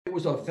It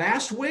was a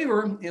vast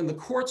waiver, and the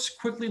courts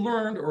quickly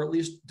learned, or at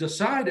least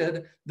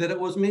decided, that it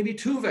was maybe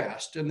too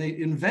vast, and they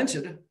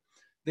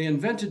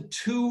invented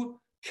two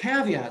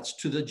caveats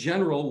to the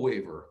general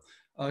waiver,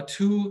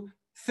 two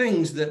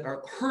things that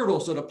are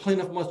hurdles that a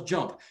plaintiff must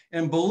jump.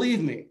 And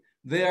believe me,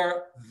 they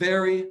are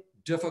very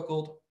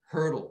difficult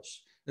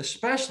hurdles,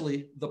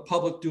 especially the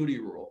public duty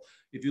rule.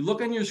 If you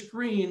look on your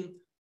screen,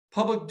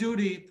 public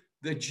duty,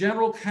 the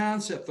general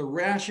concept, the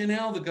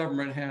rationale the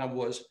government had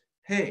was,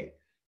 hey,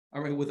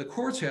 what the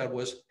courts had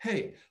was,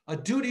 hey, a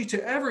duty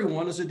to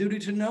everyone is a duty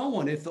to no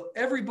one. If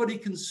everybody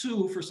can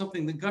sue for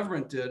something the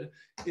government did,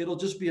 it'll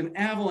just be an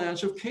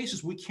avalanche of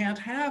cases. We can't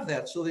have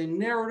that. So they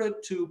narrowed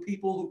it to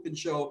people who can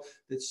show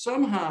that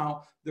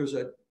somehow there's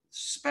a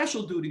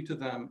special duty to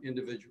them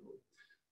individually.